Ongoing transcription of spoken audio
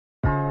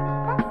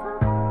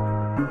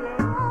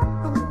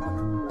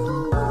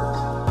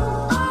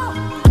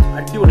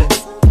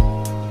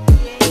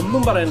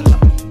ഒന്നും പറയാനില്ല.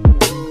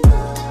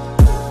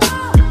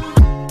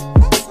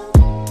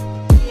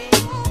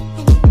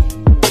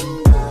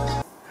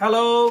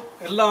 ഹലോ,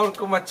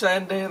 എല്ലാവർക്കും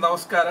അച്ചായൻ്റെ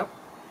നമസ്കാരം.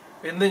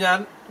 ഇന്ന് ഞാൻ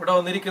ഇവിടെ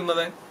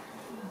വന്നിരിക്കുന്നത്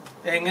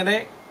എങ്ങനെ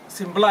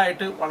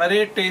സിമ്പിളായിട്ട് വളരെ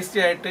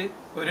ടേസ്റ്റി ആയിട്ട്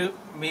ഒരു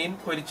മീൻ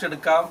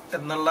പൊരിച്ചെടുക്കാം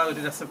എന്നുള്ള ഒരു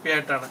റെസിപ്പി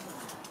ആയിട്ടാണ്.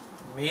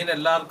 മീൻ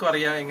എല്ലാവർക്കും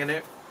അറിയാം എങ്ങനെ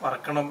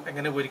വറക്കണം,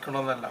 എങ്ങനെ പൊരിക്കണം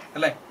എന്നല്ല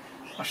അല്ലേ.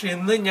 പക്ഷെ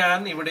ഇന്ന് ഞാൻ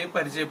ഇവിടെ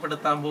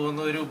പരിചയപ്പെടുത്താൻ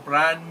പോകുന്ന ഒരു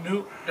ബ്രാൻഡ് ന്യൂ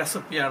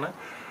റെസിപ്പിയാണ്.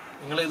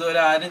 നിങ്ങൾ ഇതുവരെ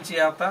ആരും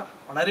ചെയ്യാത്ത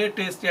വളരെ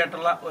ടേസ്റ്റി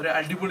ആയിട്ടുള്ള ഒരു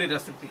അടിപൊളി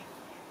റെസിപ്പി.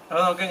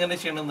 അപ്പോൾ നമുക്ക് എങ്ങനെ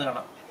ചെയ്യണമെന്ന്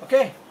കാണാം.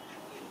 ഓക്കെ,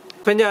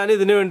 ഇപ്പം ഞാൻ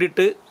ഇതിന്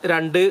വേണ്ടിയിട്ട്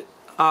 2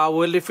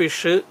 ആവോലി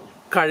ഫിഷ്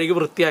കഴുകി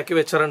വൃത്തിയാക്കി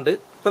വെച്ചിട്ടുണ്ട്.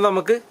 അപ്പം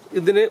നമുക്ക്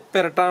ഇതിന്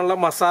പുരട്ടാനുള്ള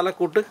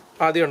മസാലക്കൂട്ട്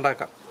ആദ്യം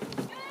ഉണ്ടാക്കാം.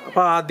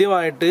 അപ്പോൾ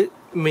ആദ്യമായിട്ട്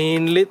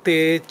മീനിൽ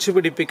തേച്ച്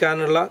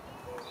പിടിപ്പിക്കാനുള്ള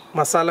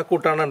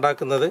മസാലക്കൂട്ടാണ്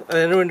ഉണ്ടാക്കുന്നത്.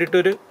 അതിന്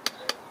വേണ്ടിയിട്ടൊരു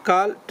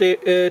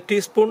 1/4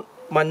 ടീസ്പൂൺ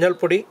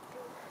മഞ്ഞൾപ്പൊടി,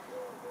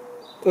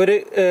 ഒരു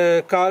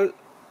 1/4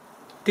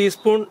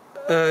 ടീസ്പൂൺ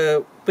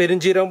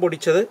പെരുംജീരകം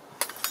പൊടിച്ചത്.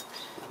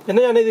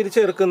 പിന്നെ ഞാൻ ഇതിൽ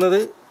ചേർക്കുന്നത്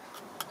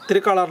ഇത്തിരി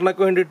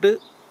കളറിനൊക്കെ വേണ്ടിയിട്ട്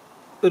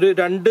ഒരു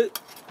 2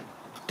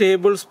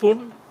 ടേബിൾ സ്പൂൺ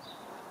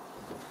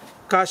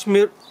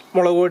കാശ്മീർ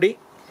മുളക് പൊടി,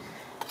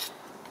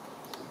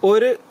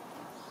 1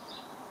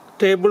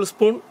 ടേബിൾ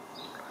സ്പൂൺ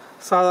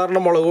സാധാരണ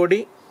മുളക്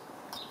പൊടി,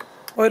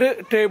 1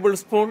 ടേബിൾ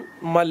സ്പൂൺ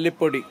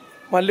മല്ലിപ്പൊടി.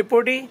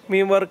 മല്ലിപ്പൊടി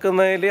മീൻ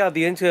വറുക്കുന്നതിൽ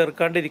അധികം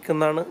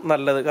ചേർക്കാണ്ടിരിക്കുന്നതാണ്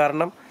നല്ലത്.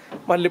 കാരണം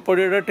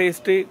മല്ലിപ്പൊടിയുടെ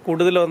ടേസ്റ്റ്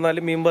കൂടുതൽ വന്നാൽ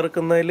മീൻ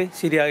വറുക്കുന്നതിൽ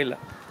ശരിയാകില്ല.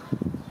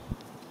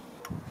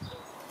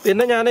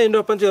 പിന്നെ ഞാൻ അതിൻ്റെ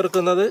ഒപ്പം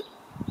ചേർക്കുന്നത്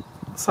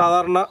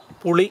സാധാരണ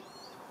പുളി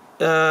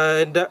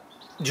എൻ്റെ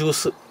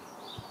ജ്യൂസ്.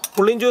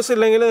 പുളിയും ജ്യൂസ്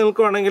ഇല്ലെങ്കിൽ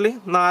നിങ്ങൾക്ക് വേണമെങ്കിൽ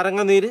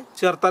നാരങ്ങ നീര്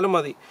ചേർത്താലും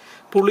മതി.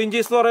 പുളിയും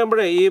ജ്യൂസ് എന്ന്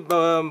പറയുമ്പോഴേ ഈ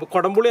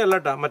കുടംപുളി അല്ല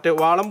കേട്ടോ, മറ്റേ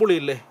വാളംപുളി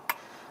ഇല്ലേ,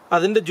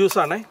 അതിൻ്റെ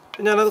ജ്യൂസാണേ.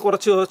 ഞാനത്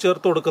കുറച്ച്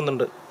ചേർത്ത്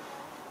കൊടുക്കുന്നുണ്ട്.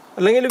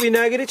 അല്ലെങ്കിൽ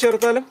വിനാഗിരി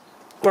ചേർത്താലും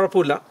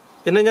കുഴപ്പമില്ല.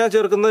 പിന്നെ ഞാൻ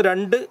ചേർക്കുന്നത്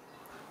 2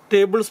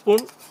 ടേബിൾ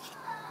സ്പൂൺ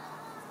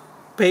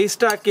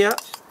പേസ്റ്റാക്കിയ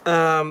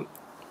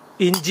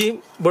ഇഞ്ചിയും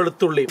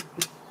വെളുത്തുള്ളിയും.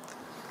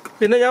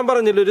 പിന്നെ ഞാൻ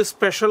പറഞ്ഞില്ല ഒരു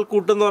സ്പെഷ്യൽ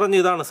കൂട്ടെന്ന് പറഞ്ഞ്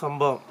ഇതാണ്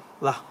സംഭവം.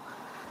 അതാ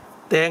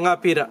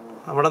തേങ്ങാപ്പീര.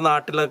 നമ്മുടെ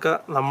നാട്ടിലൊക്കെ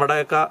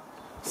നമ്മുടെയൊക്കെ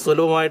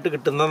സുലഭമായിട്ട്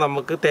കിട്ടുന്ന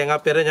നമുക്ക്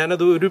തേങ്ങാപ്പീര,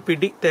 ഞാനത് ഒരു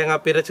പിടി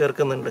തേങ്ങാപ്പീര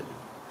ചേർക്കുന്നുണ്ട്.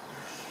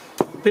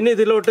 പിന്നെ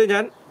ഇതിലോട്ട്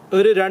ഞാൻ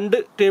ഒരു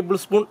 2 ടേബിൾ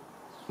സ്പൂൺ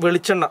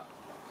വെളിച്ചെണ്ണ,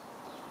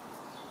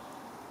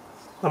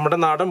 നമ്മുടെ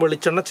നാടൻ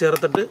വെളിച്ചെണ്ണ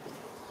ചേർത്തിട്ട്,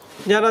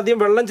 ഞാനധികം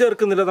വെള്ളം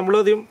ചേർക്കുന്നില്ല.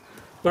 നമ്മളധികം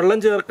വെള്ളം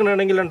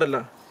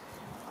ചേർക്കണമെങ്കിലുണ്ടല്ലോ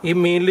ഈ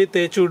മീനിൽ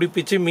തേച്ച്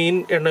പിടിപ്പിച്ച് മീൻ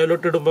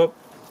എണ്ണയിലോട്ട് ഇടുമ്പോൾ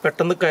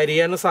പെട്ടെന്ന്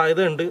കരിയാനും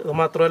സാധ്യതയുണ്ട്. അത്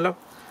മാത്രമല്ല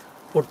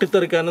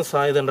പൊട്ടിത്തെറിക്കാനും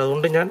സാധ്യതയുണ്ട്.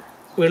 അതുകൊണ്ട് ഞാൻ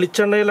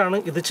വെളിച്ചെണ്ണയിലാണ്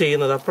ഇത്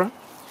ചെയ്യുന്നത്. അപ്പം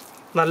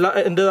നല്ല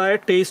എൻ്റെതായ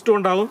ടേസ്റ്റും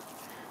ഉണ്ടാകും.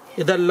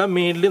 ഇതെല്ലാം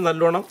മീനിൽ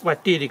നല്ലോണം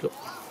വറ്റിയിരിക്കും.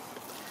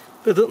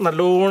 ഇത്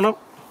നല്ലോണം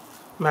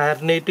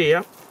മാരിനേറ്റ്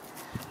ചെയ്യാം.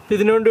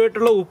 ഇതിനു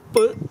വേണ്ടിയിട്ടുള്ള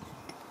ഉപ്പ്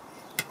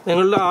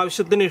നിങ്ങളുടെ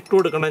ആവശ്യത്തിന് ഇട്ട്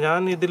കൊടുക്കണം.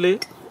 ഞാൻ ഇതിൽ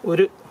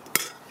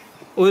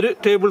ഒരു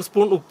ടേബിൾ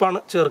സ്പൂൺ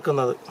ഉപ്പാണ്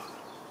ചേർക്കുന്നത്.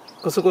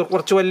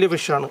 കുറച്ച് വലിയ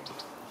ഫിഷാണ്.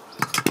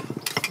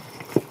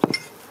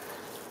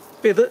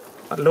 അപ്പം ഇത്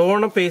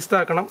നല്ലോണം പേസ്റ്റ്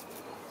ആക്കണം.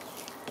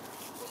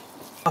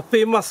 അപ്പം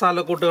ഈ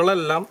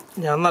മസാലക്കൂട്ടുകളെല്ലാം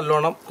ഞാൻ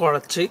നല്ലോണം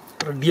കുഴച്ച്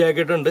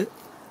റെഡിയാക്കിയിട്ടുണ്ട്.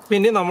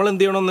 പിന്നെ നമ്മൾ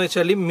എന്ത് ചെയ്യണമെന്ന്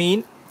വെച്ചാൽ മീൻ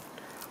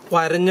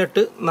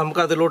വരഞ്ഞിട്ട്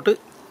നമുക്കതിലോട്ട്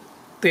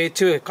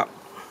തേച്ച് വെക്കാം.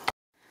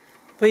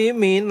 അപ്പോൾ ഈ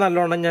മീൻ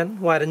നല്ലോണം ഞാൻ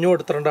വരഞ്ഞു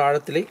കൊടുത്തിട്ടുണ്ട്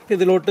ആഴത്തിൽ.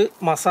 ഇതിലോട്ട്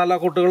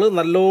മസാലക്കൂട്ടുകൾ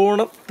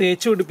നല്ലോണം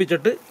തേച്ച്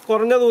പിടിപ്പിച്ചിട്ട്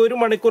കുറഞ്ഞത്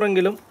 1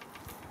 മണിക്കൂറെങ്കിലും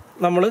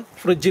നമ്മൾ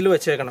ഫ്രിഡ്ജിൽ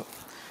വെച്ചേക്കണം.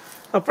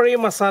 അപ്പോൾ ഈ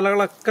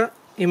മസാലകളൊക്കെ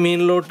ഈ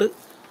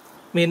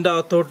മീനിൻ്റെ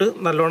അകത്തോട്ട്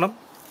നല്ലോണം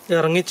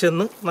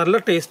ഇറങ്ങിച്ചെന്ന് നല്ല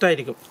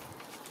ടേസ്റ്റായിരിക്കും.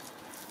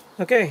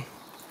 ഓക്കെ,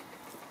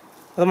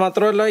 അത്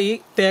മാത്രമല്ല ഈ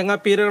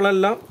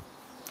തേങ്ങാപ്പീരകളെല്ലാം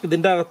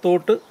ഇതിൻ്റെ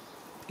അകത്തോട്ട്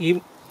ഈ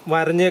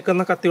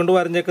വരഞ്ഞേക്കുന്ന കത്തി കൊണ്ട്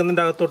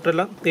വരഞ്ഞേക്കുന്നതിൻ്റെ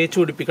അകത്തോട്ടെല്ലാം തേച്ച്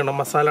പിടിപ്പിക്കണം,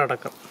 മസാല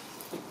അടക്കം.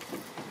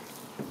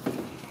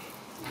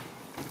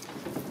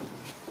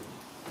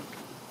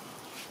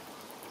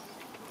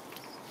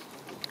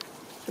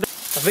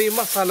 അപ്പോൾ ഈ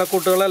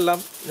മസാലക്കൂട്ടുകളെല്ലാം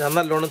ഞാൻ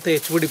നല്ലോണം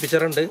തേച്ച്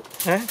പിടിപ്പിച്ചിട്ടുണ്ട്.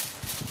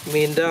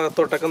 മീനിൻ്റെ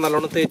അകത്തോട്ടൊക്കെ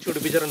നല്ലോണം തേച്ച്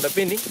പിടിപ്പിച്ചിട്ടുണ്ട്.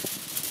 അപ്പോൾ ഇനി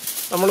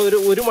നമ്മൾ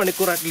 1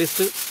 മണിക്കൂർ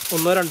അറ്റ്ലീസ്റ്റ്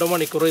 1-2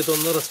 മണിക്കൂർ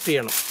ഇതൊന്ന് റെസ്റ്റ്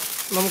ചെയ്യണം.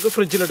 നമുക്ക്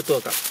ഫ്രിഡ്ജിലെടുത്ത്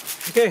വെക്കാം.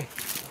 ഓക്കെ,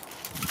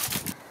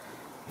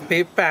 അപ്പോൾ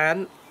ഈ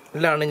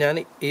പാനിലാണ് ഞാൻ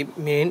ഈ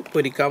മീൻ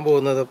പൊരിക്കാൻ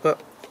പോകുന്നത്. അപ്പോൾ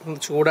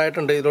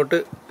ചൂടായിട്ടുണ്ട്. ഇതിലോട്ട്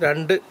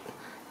 2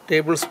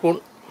 ടേബിൾ സ്പൂൺ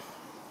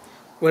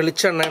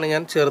വെളിച്ചെണ്ണയാണ്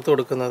ഞാൻ ചേർത്ത്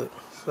കൊടുക്കുന്നത്.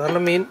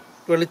 സാധാരണ മീൻ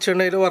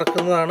വെളിച്ചെണ്ണയിൽ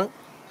വറക്കുന്നതാണ്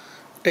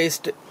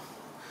ടേസ്റ്റ്.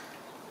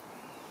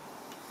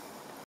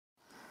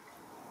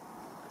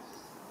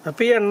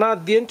 അപ്പോൾ ഈ എണ്ണ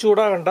അധികം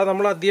ചൂടാകണ്ട.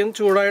 നമ്മൾ അധികം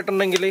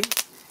ചൂടായിട്ടുണ്ടെങ്കിൽ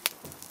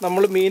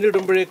നമ്മൾ മീൻ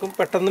ഇടുമ്പോഴേക്കും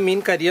പെട്ടെന്ന് മീൻ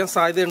കരിയാൻ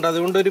സാധ്യതയുണ്ട്.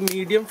 അതുകൊണ്ട് ഒരു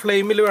മീഡിയം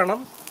ഫ്ലെയിമിൽ വേണം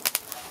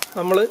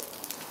നമ്മൾ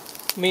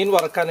മീൻ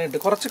വറക്കാനായിട്ട്.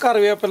 കുറച്ച്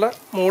കറിവേപ്പില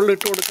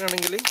മുകളിലിട്ട്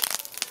കൊടുക്കുകയാണെങ്കിൽ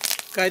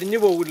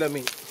കരിഞ്ഞു പോകില്ല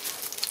മീൻ.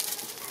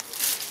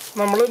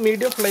 നമ്മൾ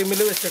മീഡിയം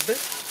ഫ്ലെയിമിൽ വെച്ചിട്ട്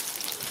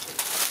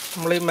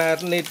നമ്മൾ ഈ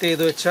മാരിനേറ്റ്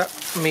ചെയ്ത് വെച്ച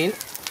മീൻ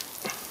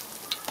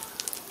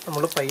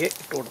നമ്മൾ പയ്യെ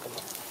ഇട്ട് കൊടുക്കണം.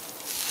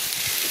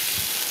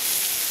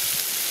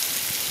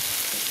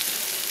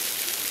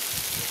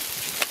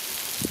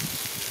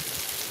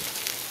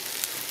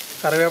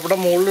 കറിവേപ്പില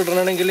മുകളിൽ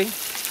ഇടണമെങ്കിൽ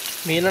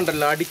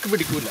മീനുണ്ടല്ലോ അടിക്ക്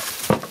പിടിക്കില്ല.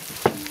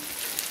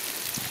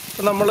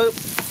 അപ്പം നമ്മൾ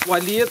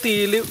വലിയ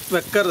തീയിൽ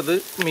വെക്കരുത്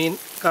മീൻ,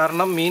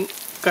 കാരണം മീൻ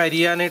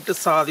കരിയാനായിട്ട്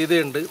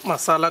സാധ്യതയുണ്ട്.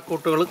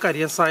 മസാലക്കൂട്ടുകൾ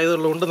കരിയാൻ സാധ്യത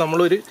ഉള്ളതുകൊണ്ട്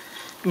നമ്മളൊരു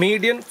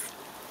മീഡിയം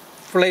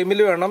ഫ്ലെയിമിൽ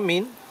വേണം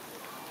മീൻ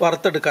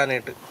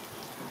വറുത്തെടുക്കാനായിട്ട്.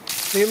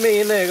 ഈ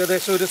മീൻ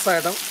ഏകദേശം ഒരു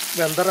സൈഡം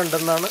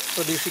വെന്തറുണ്ടെന്നാണ്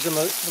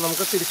പ്രതീക്ഷിക്കുന്നത്.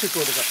 നമുക്ക് തിരിച്ചിട്ട്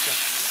കൊടുക്കാം.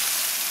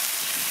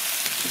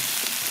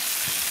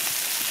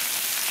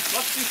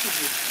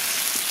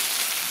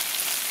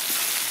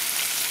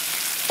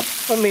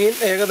 അപ്പം മീൻ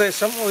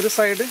ഏകദേശം ഒരു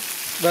സൈഡ്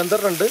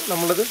വെന്തറുണ്ട്,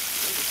 നമ്മളത്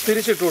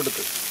തിരിച്ചിട്ട്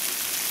കൊടുത്ത്.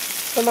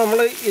 അപ്പം നമ്മൾ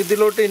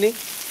ഇതിലോട്ട് ഇനി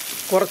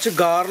കുറച്ച്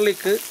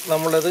ഗാർലിക്ക്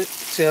നമ്മളത്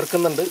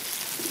ചേർക്കുന്നുണ്ട്.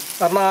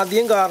 കാരണം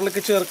ആദ്യം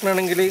ഗാർലിക്ക്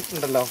ചേർക്കണമെങ്കിൽ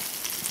ഉണ്ടല്ലോ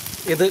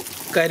ഇത്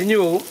കരിഞ്ഞു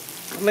പോകും.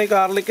 കാരണം ഈ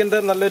ഗാർലിക്കിൻ്റെ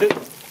നല്ലൊരു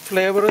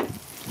ഫ്ലേവർ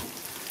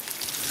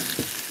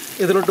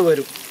ഇതിലോട്ട്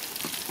വരും.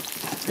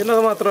 പിന്നെ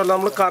അത് മാത്രമല്ല,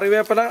 നമ്മൾ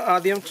കറിവേപ്പില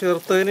ആദ്യം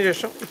ചേർത്തതിന്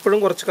ശേഷം ഇപ്പോഴും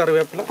കുറച്ച്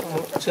കറിവേപ്പില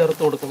നമ്മൾ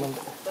ചേർത്ത്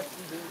കൊടുക്കുന്നുണ്ട്.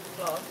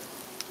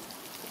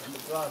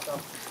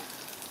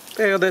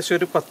 ഏകദേശം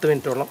ഒരു 10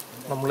 മിനിറ്റോളം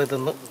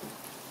നമ്മളിതൊന്ന്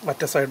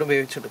മറ്റേ സൈഡ്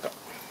വേവിച്ചെടുക്കാം.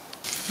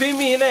 ഇപ്പം ഈ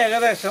മീൻ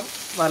ഏകദേശം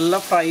നല്ല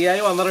ഫ്രൈ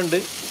ആയി വന്നിട്ടുണ്ട്.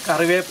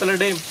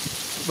 കറിവേപ്പിലയുടെയും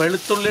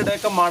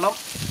വെളുത്തുള്ളിയുടെയൊക്കെ മണം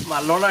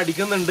നല്ലോണം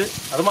അടിക്കുന്നുണ്ട്.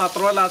 അത്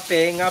മാത്രമല്ല ആ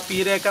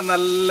തേങ്ങാപ്പീരയൊക്കെ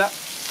നല്ല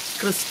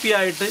ക്രിസ്പി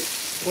ആയിട്ട്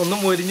ഒന്ന്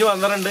മൊരിഞ്ഞ്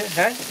വന്നിട്ടുണ്ട്.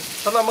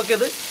 അപ്പം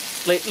നമുക്കിത്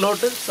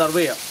പ്ലേറ്റിലോട്ട് സെർവ്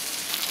ചെയ്യാം.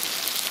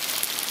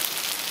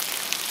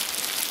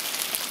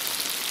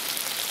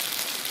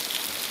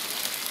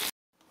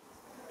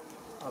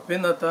 അപ്പം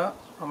ഇന്നത്തെ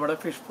നമ്മുടെ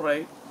ഫിഷ് ഫ്രൈ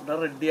ഇവിടെ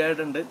റെഡി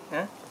ആയിട്ടുണ്ട്.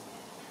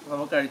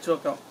 നമുക്ക് കഴിച്ചു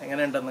നോക്കാം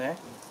എങ്ങനെയുണ്ടെന്ന്.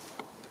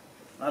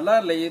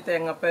 നല്ലതല്ലേ ഈ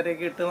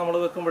തേങ്ങാപ്പാലൊക്കെ ഇട്ട് നമ്മൾ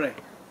വെക്കുമ്പോഴേ.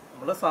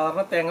 നമ്മൾ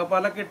സാധാരണ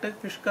തേങ്ങാപ്പാലൊക്കെ ഇട്ട്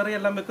ഫിഷ് കറി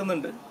എല്ലാം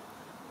വെക്കുന്നുണ്ട്.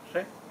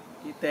 പക്ഷേ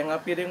ഈ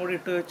തേങ്ങാപ്പീരയും കൂടി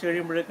ഇട്ട് വെച്ച്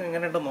കഴിയുമ്പോഴേക്കും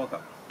എങ്ങനെയുണ്ടെന്ന്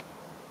നോക്കാം.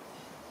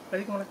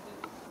 കഴിക്കുമ്പോഴേ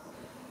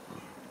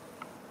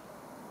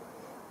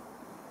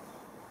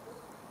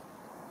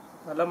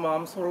നല്ല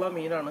മാംസമുള്ള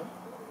മീനാണ്.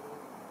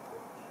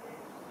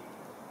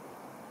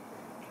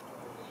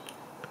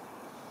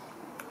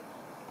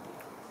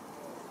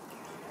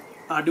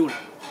 അടിപൊളി.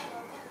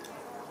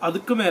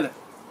 അതുക്ക് മേലെ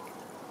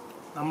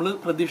നമ്മൾ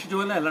പ്രതീക്ഷിച്ച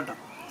പോലെ അല്ല കേട്ടോ,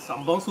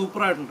 സംഭവം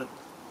സൂപ്പറായിട്ടുണ്ട്.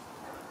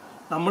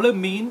 നമ്മൾ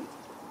മീൻ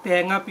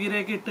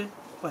തേങ്ങാപ്പീരയൊക്കെ ഇട്ട്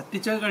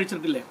പറ്റിച്ചൊക്കെ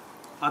കഴിച്ചിട്ടില്ലേ,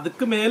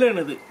 അതുക്ക്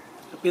മേലെയാണിത്.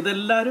 അപ്പം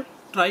ഇതെല്ലാവരും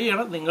ട്രൈ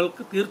ചെയ്യണം,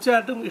 നിങ്ങൾക്ക്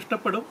തീർച്ചയായിട്ടും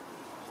ഇഷ്ടപ്പെടും.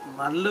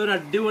 നല്ലൊരു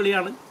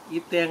അടിപൊളിയാണ്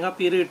ഈ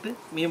തേങ്ങാപ്പീര ഇട്ട്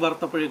മീൻ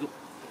വറുത്തപ്പോഴേക്കും.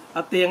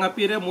 ആ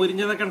തേങ്ങാപ്പീര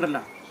മുരിഞ്ഞതൊക്കെ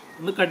ഉണ്ടല്ലോ,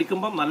 ഒന്ന്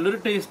കടിക്കുമ്പോൾ നല്ലൊരു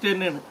ടേസ്റ്റ്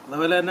തന്നെയാണ്.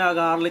 അതുപോലെ തന്നെ ആ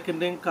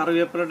ഗാർലിക്കിൻ്റെയും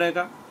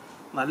കറിവേപ്പിലയുടെയൊക്കെ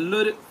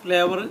നല്ലൊരു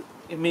ഫ്ലേവർ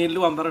മീനിൽ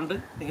വന്നിട്ടുണ്ട്.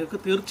 നിങ്ങൾക്ക്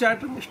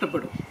തീർച്ചയായിട്ടും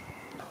ഇഷ്ടപ്പെടും.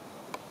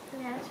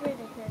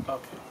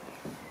 ഓക്കെ,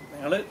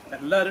 നിങ്ങൾ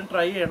എല്ലാവരും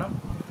ട്രൈ ചെയ്യണം.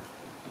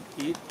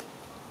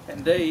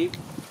 എൻ്റെ ഈ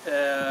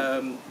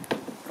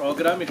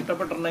പ്രോഗ്രാം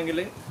ഇഷ്ടപ്പെട്ടിട്ടുണ്ടെങ്കിൽ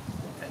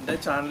എൻ്റെ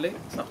ചാനൽ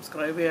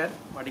സബ്സ്ക്രൈബ് ചെയ്യാൻ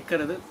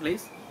മടിക്കരുത്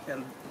പ്ലീസ്.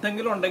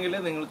 എന്തെങ്കിലും ഉണ്ടെങ്കിൽ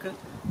നിങ്ങൾക്ക്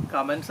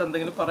കമൻറ്റ്സ്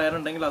എന്തെങ്കിലും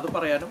പറയാനുണ്ടെങ്കിൽ അത്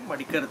പറയാനും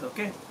മടിക്കരുത്.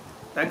 Okay,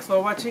 thanks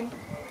for watching.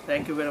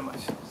 Thank you very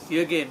much. See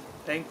you again.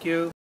 Thank you.